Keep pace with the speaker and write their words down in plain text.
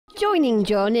Joining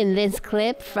John in this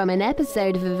clip from an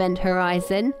episode of Event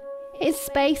Horizon is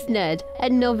space nerd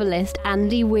and novelist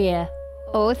Andy Weir,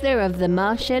 author of The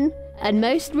Martian and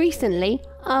most recently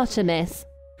Artemis.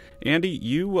 Andy,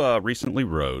 you recently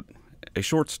wrote a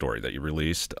short story that you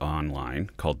released online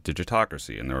called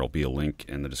Digitocracy, and there will be a link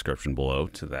in the description below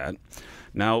to that.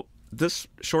 Now, this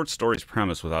short story's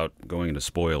premise, without going into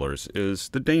spoilers, is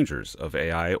the dangers of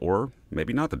AI, or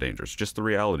maybe not the dangers, just the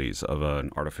realities of an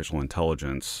artificial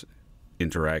intelligence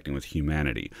interacting with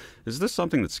humanity. Is this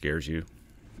something that scares you?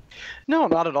 No,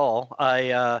 not at all.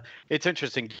 It's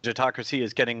interesting. Digitocracy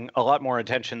is getting a lot more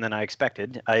attention than I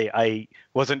expected. I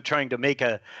wasn't trying to make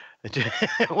a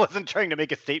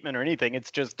statement or anything. It's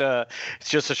just a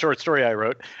short story I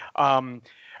wrote. I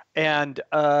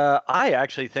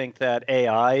actually think that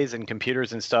AIs and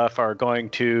computers and stuff are going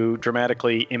to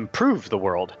dramatically improve the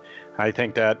world. I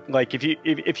think that, like, if you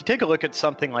take a look at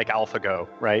something like AlphaGo,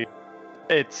 right?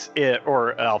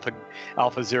 Or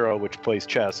AlphaZero, which plays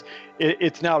chess.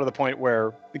 It's now to the point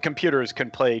where the computers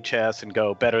can play chess and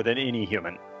Go better than any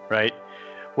human, right?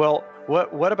 Well,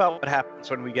 what about what happens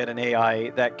when we get an AI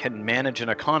that can manage an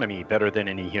economy better than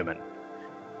any human?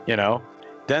 You know?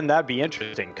 Then that'd be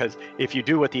interesting, because if you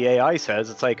do what the AI says,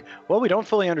 it's like, well, we don't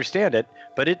fully understand it,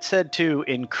 but it said to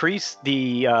increase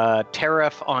the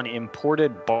tariff on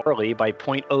imported barley by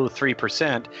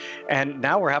 0.03%, and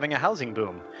now we're having a housing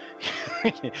boom.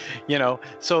 You know,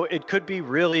 so it could be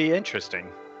really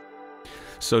interesting.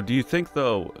 So do you think,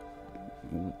 though,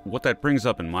 what that brings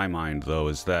up in my mind, though,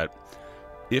 is that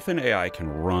if an AI can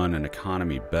run an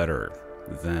economy better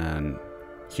than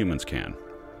humans can,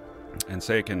 and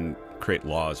say it can create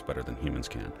laws better than humans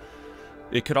can,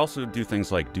 it could also do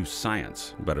things like do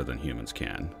science better than humans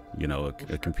can. You know,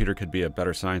 a computer could be a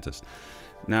better scientist.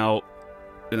 Now,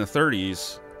 in the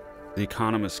 30s, the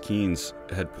economist Keynes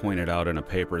had pointed out in a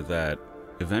paper that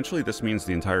eventually this means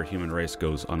the entire human race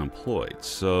goes unemployed.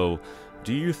 So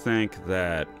do you think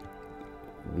that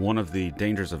one of the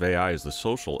dangers of AI is the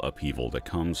social upheaval that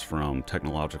comes from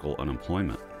technological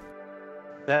unemployment?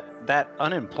 That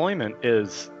unemployment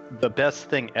is the best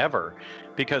thing ever,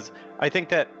 because I think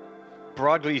that,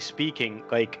 broadly speaking,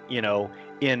 like, you know,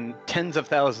 in tens of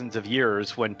thousands of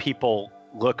years, when people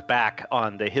look back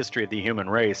on the history of the human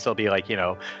race, they'll be like, you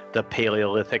know, the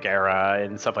Paleolithic era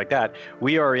and stuff like that.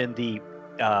 We are in the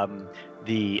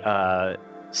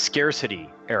scarcity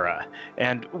era,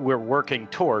 and we're working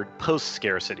toward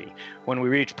post-scarcity. When we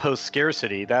reach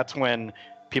post-scarcity, that's when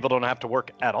people don't have to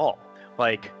work at all.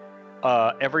 Like,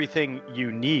 everything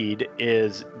you need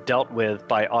is dealt with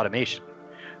by automation.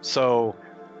 So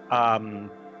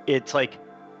it's like,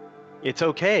 it's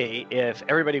okay if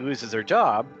everybody loses their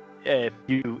job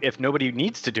if nobody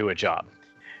needs to do a job.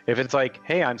 If it's like,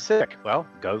 hey, I'm sick, well,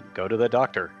 go to the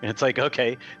doctor. And it's like,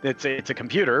 okay, it's a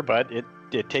computer, but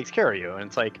it takes care of you. And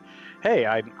it's like, hey,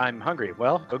 I'm hungry.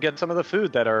 Well, go get some of the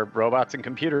food that our robots and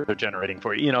computers are generating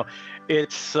for you. You know,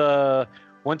 it's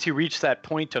once you reach that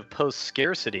point of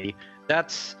post-scarcity,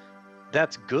 that's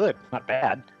good, not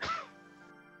bad.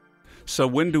 So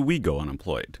when do we go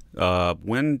unemployed?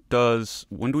 When do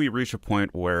we reach a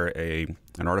point where an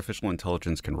artificial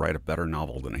intelligence can write a better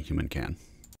novel than a human can?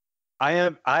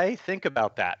 I think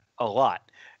about that a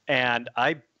lot, and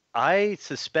I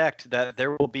suspect that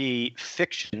there will be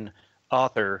fiction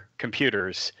author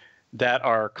computers that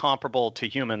are comparable to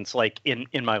humans, like in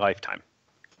my lifetime.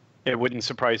 It wouldn't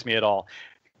surprise me at all.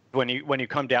 When you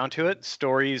come down to it,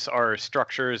 stories are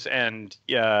structures, and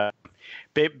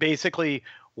basically,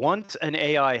 once an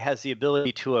AI has the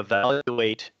ability to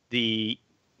evaluate the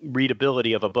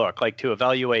readability of a book, like to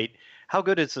evaluate how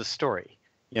good is the story,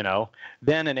 you know,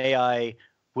 then an AI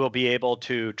will be able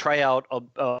to try out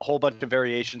a whole bunch of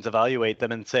variations, evaluate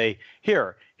them, and say,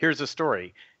 here's a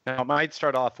story. Now, it might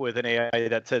start off with an AI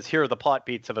that says, here are the plot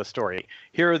beats of a story.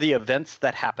 Here are the events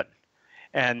that happen.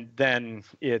 And then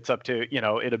it's up to, you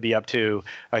know, it'll be up to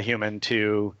a human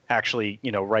to actually,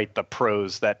 you know, write the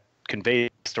prose that conveys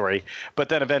the story. But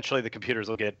then eventually the computers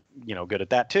will get, you know, good at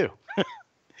that too.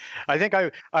 I think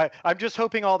I'm just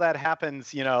hoping all that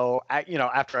happens, you know,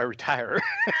 after I retire.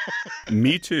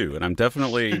 Me too, and I'm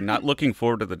definitely not looking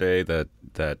forward to the day that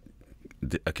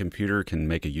a computer can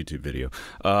make a YouTube video.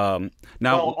 Now,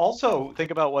 well, also think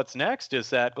about what's next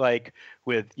is that, like,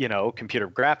 with, you know, computer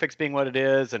graphics being what it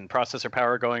is and processor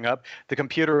power going up, the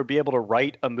computer would be able to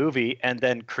write a movie and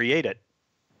then create it.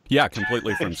 Yeah,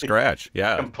 completely from scratch.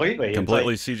 Yeah, completely like,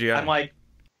 CGI. I'm like,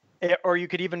 or you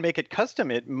could even make it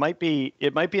custom. It might be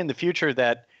in the future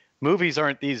that movies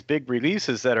aren't these big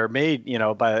releases that are made, you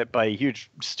know, by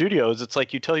huge studios. It's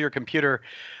like you tell your computer,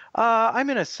 I'm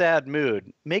in a sad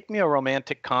mood. Make me a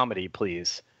romantic comedy,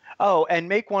 please. oh, and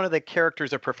make one of the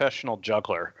characters a professional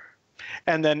juggler,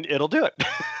 and then it'll do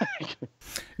it.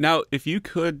 Now, if you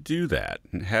could do that,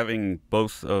 having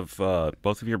both of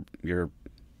your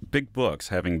big books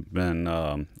having been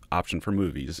optioned for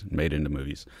movies, made into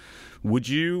movies, would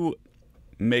you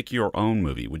make your own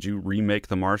movie? Would you remake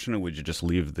The Martian, or would you just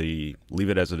leave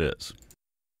it as it is?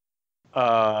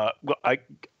 Well, I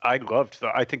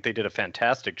think they did a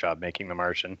fantastic job making The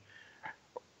Martian.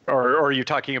 Or are you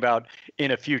talking about in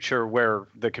a future where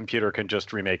the computer can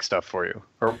just remake stuff for you?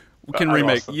 Or can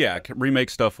remake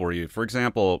stuff for you. For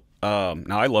example,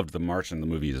 now I loved The Martian, the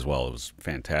movie as well. It was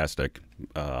fantastic.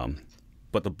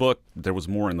 But the book, there was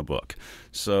more in the book.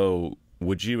 So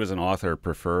would you as an author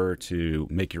prefer to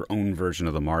make your own version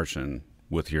of The Martian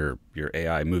with your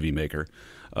AI movie maker,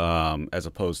 as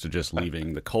opposed to just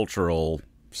leaving the cultural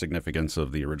significance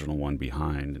of the original one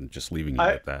behind and just leaving it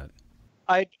at that?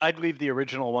 I'd leave the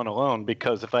original one alone,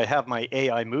 because if I have my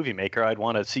AI movie maker, I'd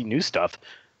want to see new stuff.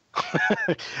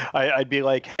 I'd be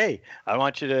like, hey, I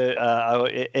want you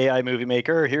to AI movie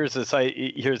maker. Here's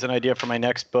an idea for my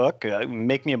next book.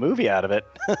 Make me a movie out of it.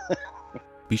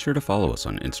 Be sure to follow us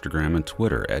on Instagram and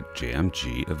Twitter at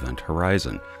JMG Event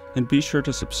Horizon, and be sure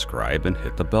to subscribe and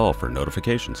hit the bell for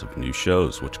notifications of new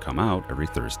shows which come out every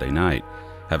Thursday night.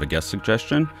 Have a guest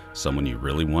suggestion? Someone you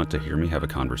really want to hear me have a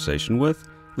conversation with?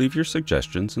 Leave your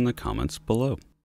suggestions in the comments below.